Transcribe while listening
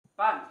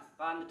Band.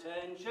 Band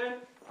attention.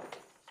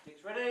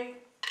 Sticks ready.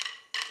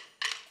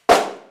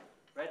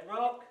 Red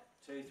rock.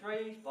 2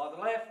 3s by the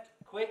left.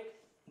 Quick.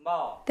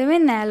 Mark. They're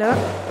in there, look.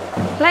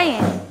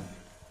 Playing.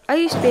 I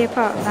used to be a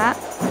part of that.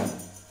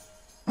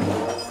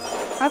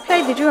 I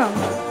played the drum.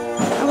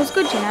 I was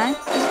good, you know.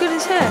 As good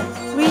as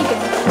her,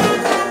 Regan.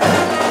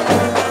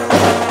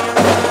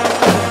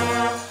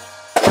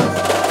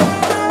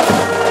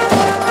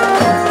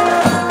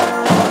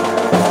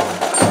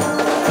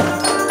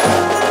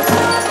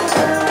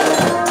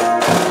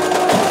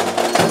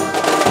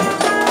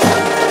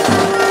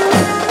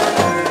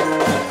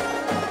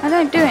 I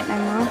don't do it no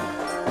more.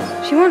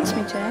 She wants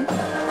me to.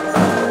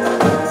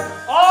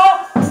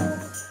 Oh!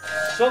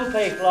 Some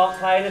people aren't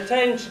paying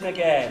attention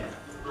again.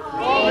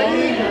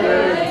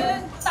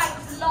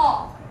 Thanks a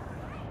lot.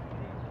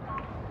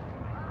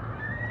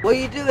 What are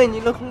you doing?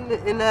 You're looking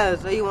in there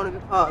as though you want to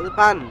be part of the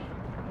band.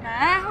 Nah,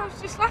 I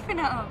was just laughing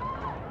at her.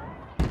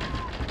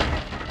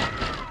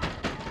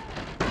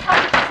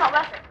 It's not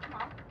worth it. Come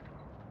on.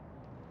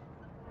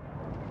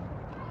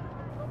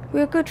 We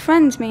were good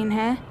friends, me and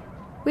her.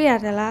 We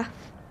had a laugh.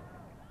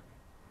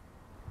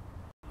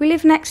 We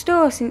lived next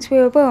door since we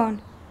were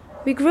born.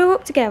 We grew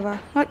up together,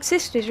 like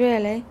sisters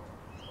really.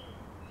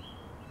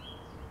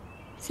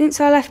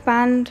 Since I left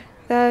band,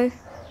 though,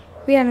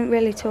 we hadn't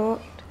really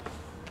talked.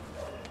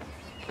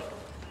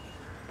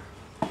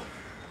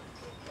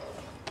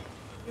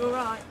 You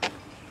alright?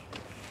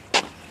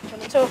 Can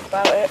we talk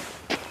about it?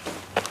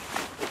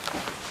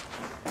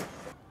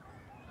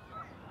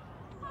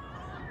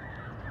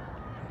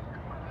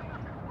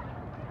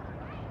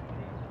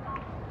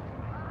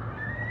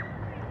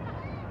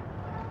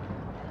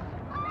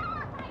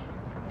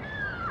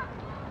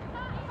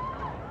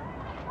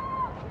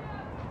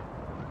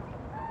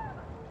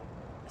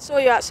 I saw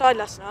you outside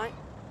last night.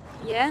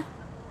 Yeah?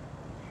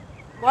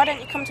 Why don't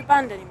you come to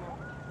band anymore?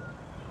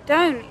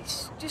 Don't,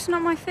 it's just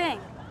not my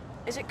thing.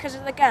 Is it because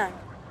of the gang?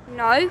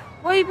 No,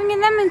 what are you bringing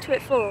them into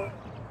it for?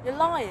 You're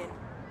lying.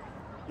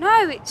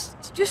 No, it's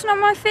just not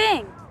my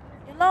thing.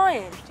 You're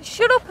lying. Just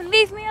shut up and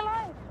leave me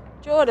alone.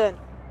 Jordan,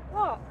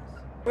 What?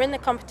 we're in the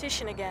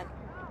competition again.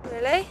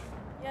 Really?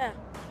 Yeah.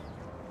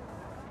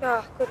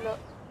 Oh, good luck.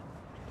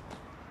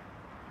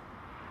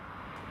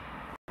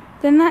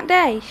 Then that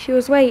day, she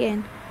was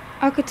waiting.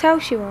 I could tell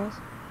she was.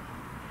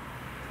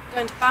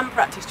 Going to band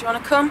practice. Do you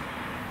want to come?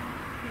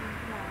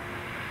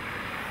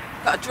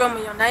 Got a drum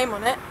with your name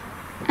on it.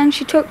 And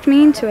she talked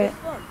me into it.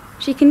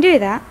 She can do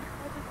that.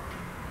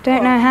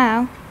 Don't know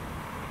how.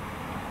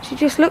 She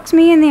just looks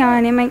me in the eye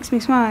and it makes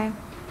me smile.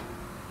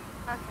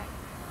 Okay.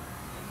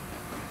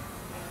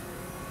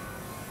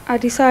 I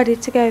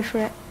decided to go for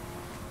it.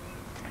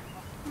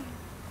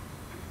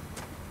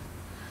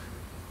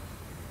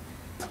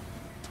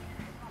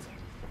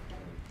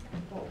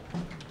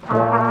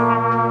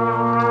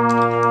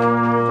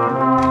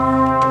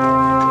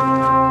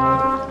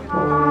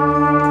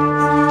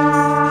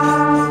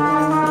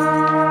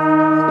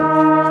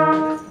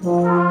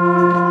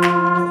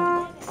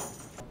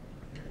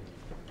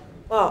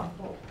 What?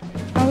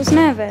 I was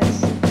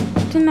nervous.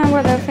 Didn't know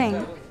what they'll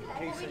think.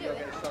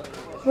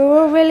 We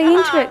were all really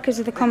into it because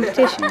of the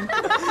competition.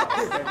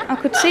 I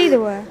could see they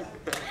were.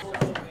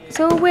 It's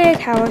all weird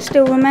how I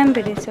still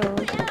remembered it all.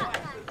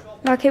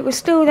 Like it was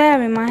still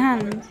there in my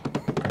hands.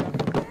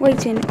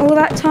 Waiting all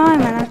that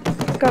time and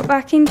I got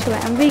back into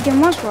it and Regan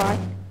was right.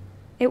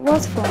 It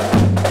was fun.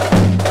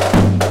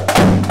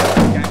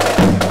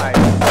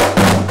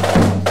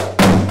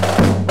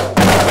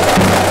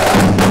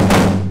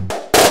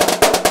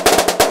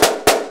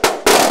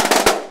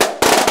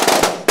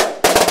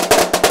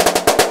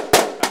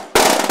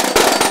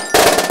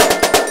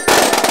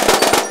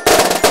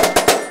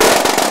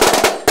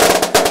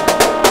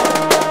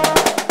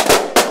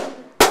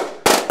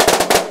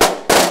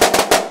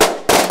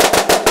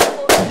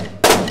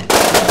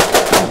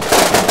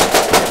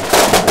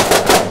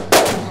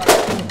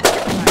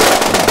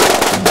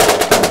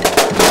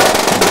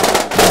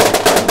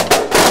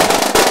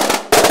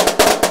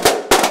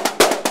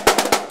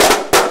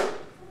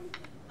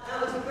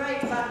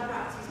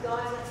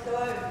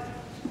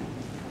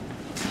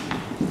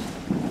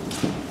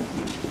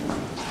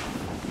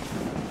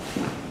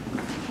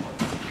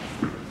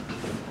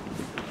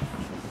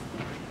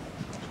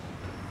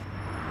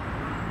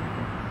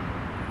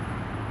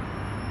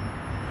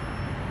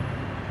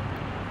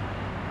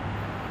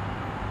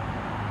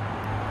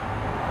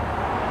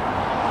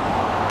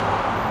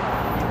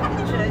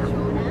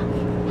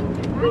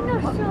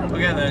 We'll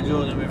get there,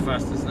 Jordan, a bit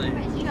faster, Steve.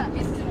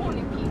 It's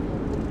morning, people.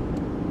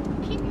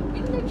 Keep your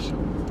windows shut.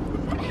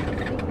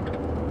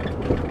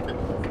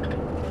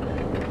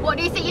 What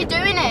do you think you're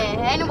doing here?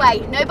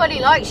 Anyway, nobody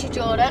likes you,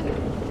 Jordan.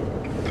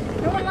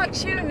 No one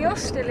likes you and you're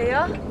still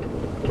here.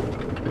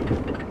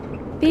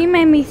 Bea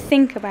made me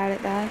think about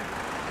it though.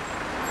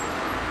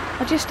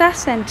 I just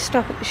asked them to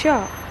stop at the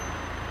shop.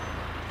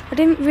 I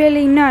didn't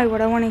really know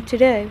what I wanted to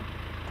do.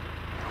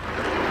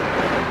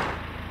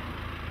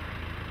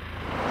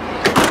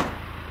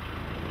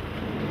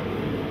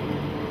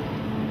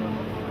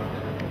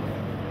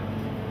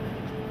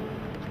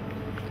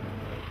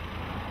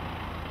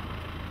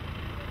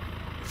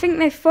 think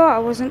they thought I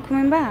wasn't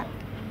coming back.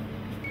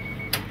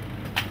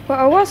 But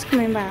I was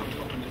coming back.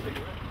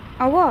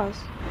 I was.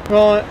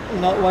 Right,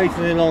 I'm not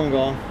waiting any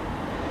longer.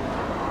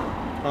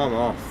 I'm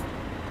off.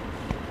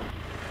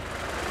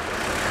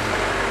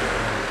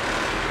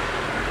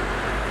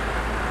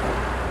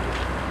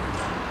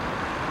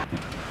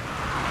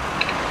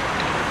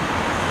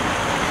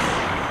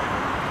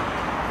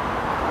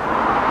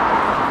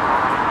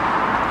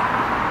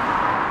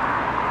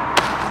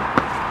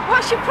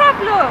 What's your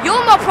problem?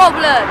 You're my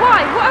problem.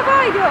 Why? What have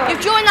I done?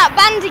 You've joined that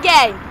band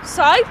again.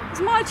 So? It's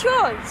my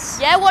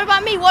choice. Yeah, what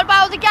about me? What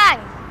about the gang?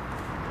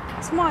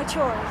 It's my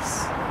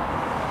choice.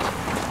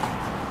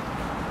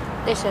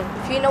 Listen,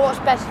 if you know what's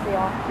best for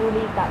you, you'll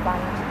leave that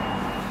band.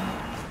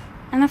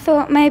 And I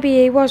thought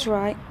maybe he was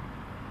right.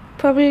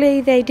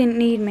 Probably they didn't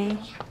need me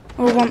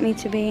or want me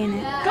to be in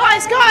it.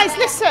 Guys,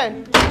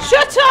 listen!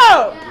 Shut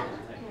up!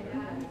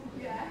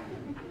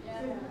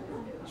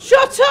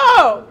 Shut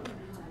up!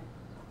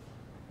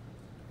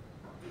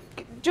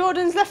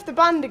 Jordan's left the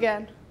band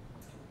again.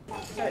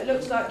 So it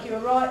looks like you were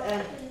right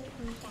then.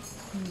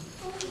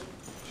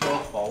 It's your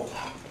fault.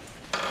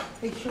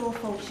 It's your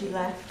fault she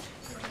left.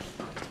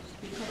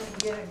 Because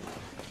of you.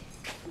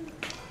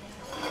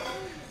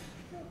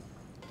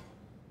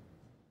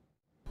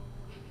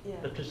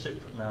 Let's just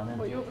sit for now then.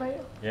 What, you up, mate?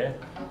 Yeah?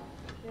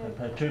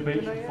 Play 2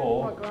 beats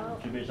before,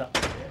 2 beats up.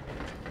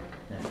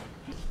 Yeah.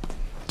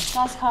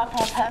 Guys can't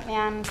play hurt my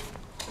hand.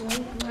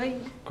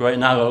 Great,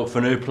 now I look for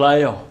a new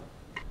player.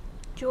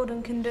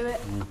 Jordan can do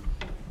it.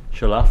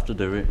 She'll have to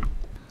do it.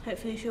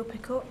 Hopefully she'll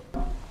pick up.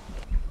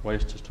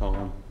 Waste of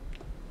time.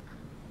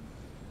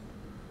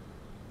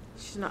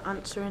 She's not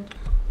answering.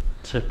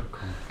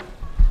 Typical.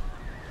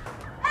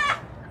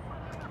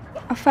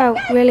 I felt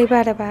really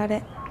bad about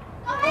it.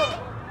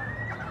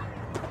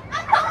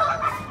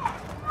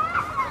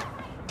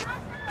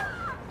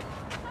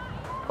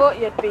 Thought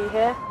you'd be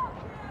here.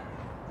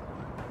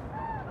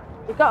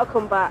 You've got to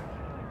come back.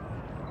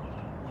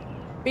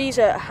 Bee's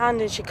hurt her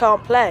hand and she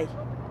can't play.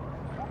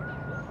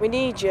 We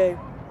need you.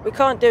 We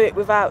can't do it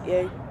without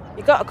you.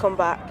 You've got to come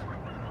back.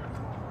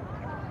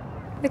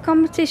 The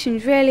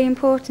competition's really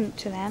important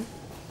to them.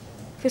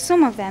 For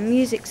some of them,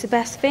 music's the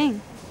best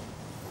thing.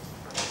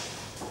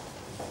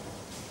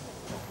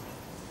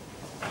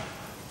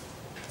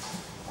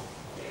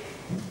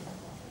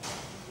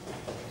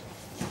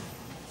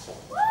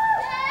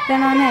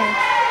 Then I knew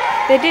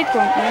they did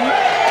want me.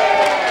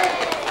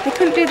 They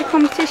couldn't do the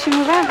competition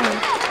without me.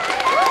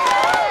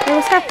 I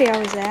was happy I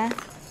was there.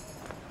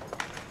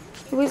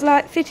 It was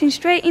like fitting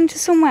straight into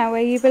somewhere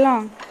where you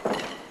belong.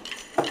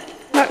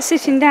 Like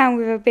sitting down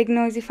with a big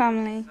noisy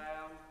family.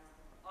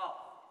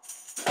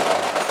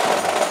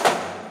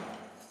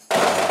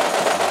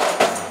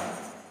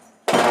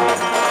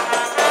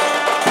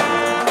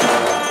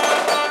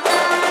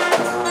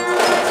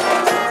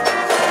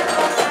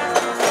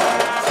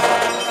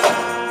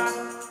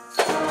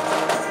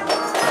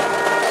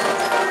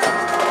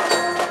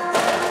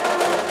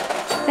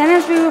 Then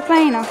as we were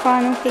playing our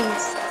final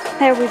piece,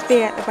 there was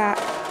Bea at the back,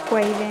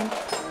 waving.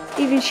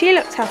 Even she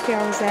looked happy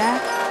I was there.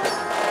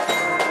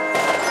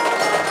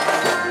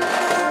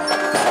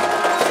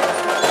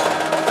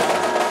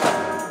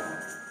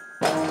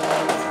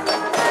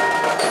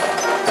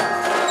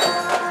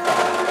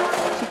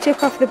 She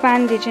took off the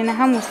bandage and her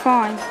hand was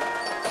fine.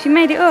 She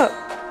made it up,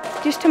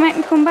 just to make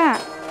me come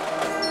back.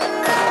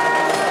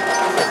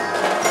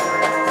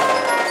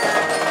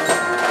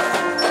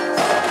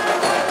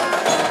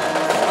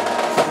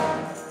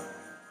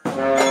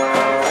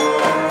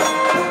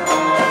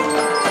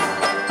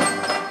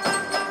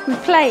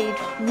 Played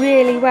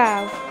really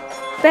well,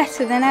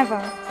 better than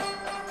ever.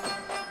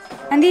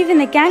 And even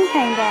the gang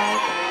came by,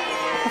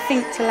 I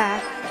think to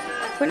laugh,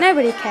 but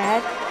nobody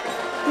cared,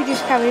 we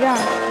just carried on.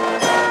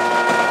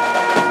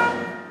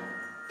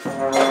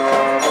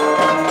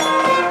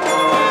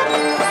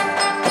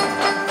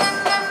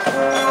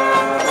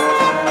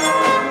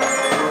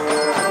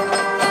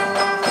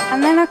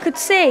 And then I could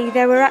see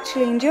they were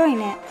actually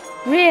enjoying it,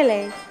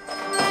 really.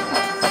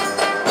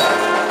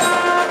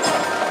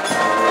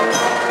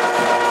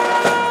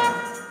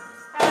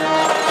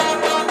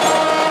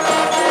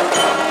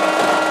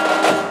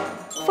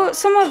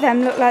 Some of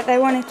them looked like they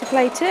wanted to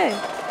play too.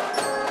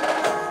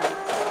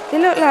 They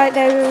looked like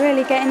they were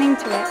really getting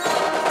into it.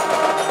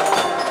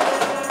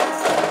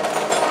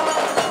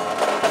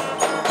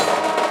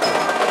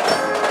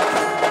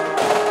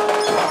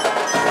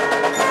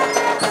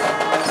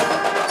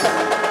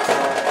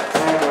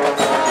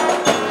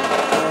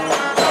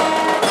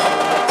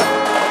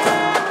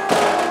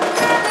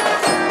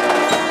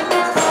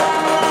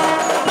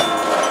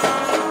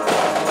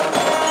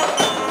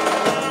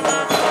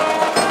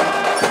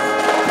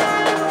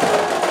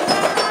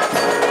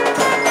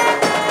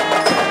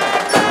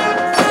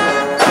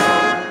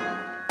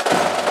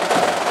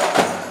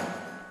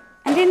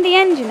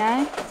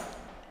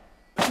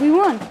 We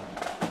won,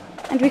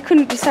 and we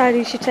couldn't decide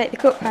who should take the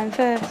cup home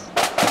first.